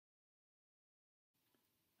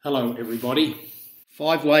Hello everybody.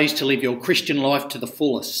 5 ways to live your Christian life to the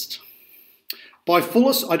fullest. By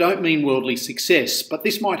fullest, I don't mean worldly success, but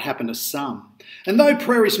this might happen to some. And though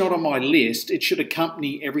prayer is not on my list, it should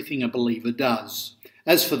accompany everything a believer does.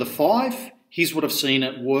 As for the 5, here's what I've seen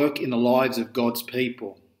at work in the lives of God's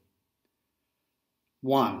people.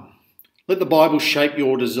 1. Let the Bible shape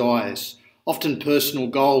your desires. Often personal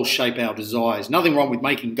goals shape our desires. Nothing wrong with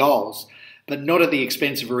making goals, but not at the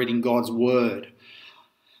expense of reading God's Word.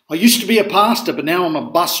 I used to be a pastor, but now I'm a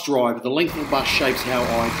bus driver. The length of the bus shapes how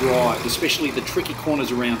I drive, especially the tricky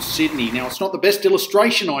corners around Sydney. Now, it's not the best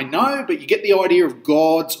illustration, I know, but you get the idea of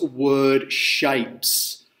God's Word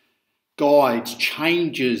shapes, guides,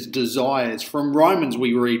 changes, desires. From Romans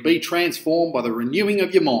we read, be transformed by the renewing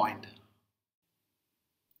of your mind.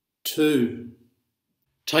 2.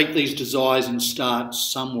 Take these desires and start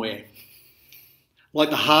somewhere. Like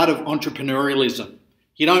the heart of entrepreneurialism.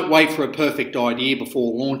 You don't wait for a perfect idea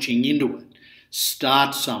before launching into it.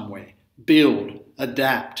 Start somewhere. Build,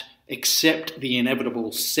 adapt, accept the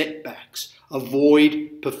inevitable setbacks.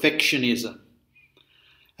 Avoid perfectionism.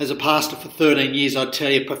 As a pastor for 13 years, I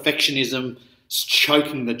tell you, perfectionism is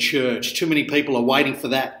choking the church. Too many people are waiting for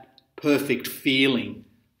that perfect feeling,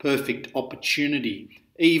 perfect opportunity,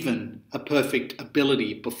 even a perfect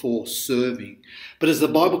ability before serving. But as the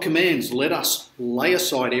Bible commands, let us lay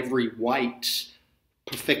aside every weight.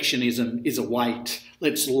 Perfectionism is a weight.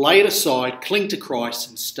 Let's lay it aside, cling to Christ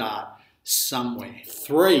and start somewhere.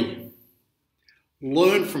 3,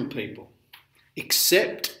 learn from people.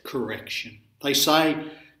 Accept correction. They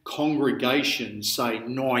say, congregations say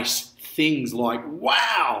nice things like,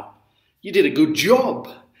 wow, you did a good job.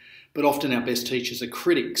 But often our best teachers are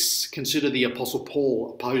critics. Consider the Apostle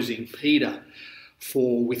Paul opposing Peter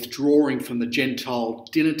for withdrawing from the Gentile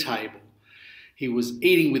dinner table. He was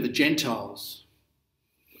eating with the Gentiles.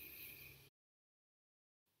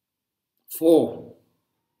 4,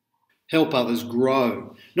 help others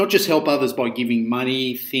grow. Not just help others by giving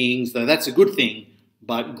money, things, though that's a good thing,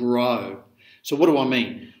 but grow. So what do I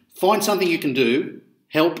mean? Find something you can do,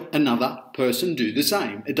 help another person do the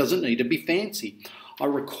same. It doesn't need to be fancy. I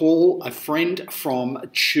recall a friend from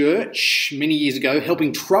church many years ago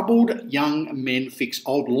helping troubled young men fix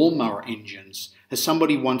old lawnmower engines. As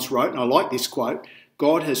somebody once wrote, and I like this quote,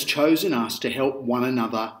 God has chosen us to help one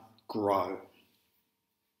another grow.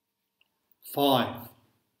 5,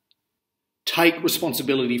 take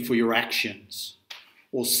responsibility for your actions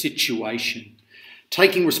or situation.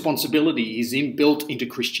 Taking responsibility is inbuilt into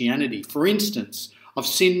Christianity. For instance, I've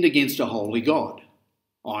sinned against a holy God.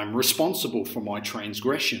 I'm responsible for my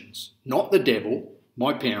transgressions, not the devil,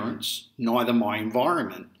 my parents, neither my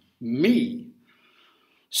environment, me.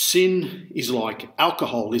 Sin is like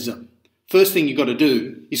alcoholism. First thing you've got to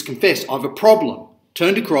do is confess, I have a problem.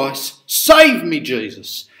 Turn to Christ, save me,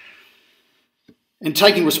 Jesus. And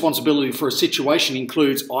taking responsibility for a situation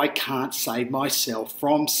includes, I can't save myself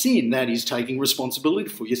from sin. That is taking responsibility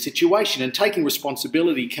for your situation. And taking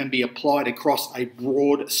responsibility can be applied across a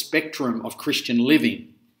broad spectrum of Christian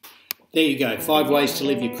living. There you go, 5 ways to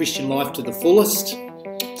live your Christian life to the fullest.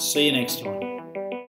 See you next time.